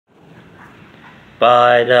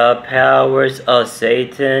By the powers of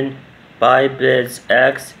Satan, by Vybz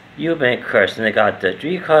X, you've been cursed, and I got the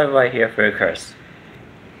 3 card right here for a curse.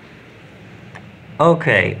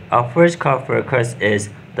 Okay, our first card for a curse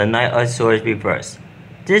is the Knight of Swords reverse.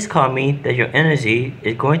 This card means that your energy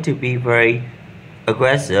is going to be very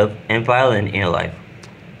aggressive and violent in your life.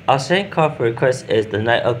 Our second card for a curse is the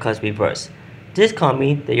Knight of Cups reverse. This card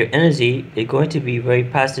means that your energy is going to be very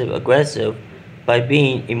passive aggressive by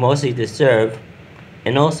being emotionally disturbed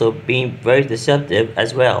and also being very deceptive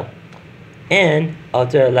as well. And our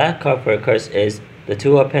third last card for a curse is the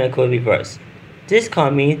Two of Pentacles reverse. This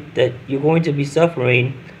card means that you're going to be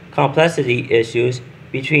suffering complexity issues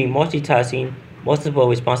between multitasking, multiple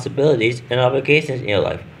responsibilities, and obligations in your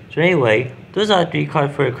life. So anyway, those are 3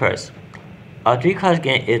 cards for a curse. Our 3 cards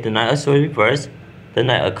again is the Knight of Swords reverse, the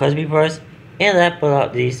Knight of Cups reverse, and last but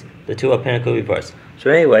not least, the Two of Pentacles reverse. So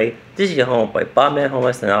anyway, this is your home by Bob Man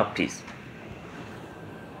Homeless, and out. Peace.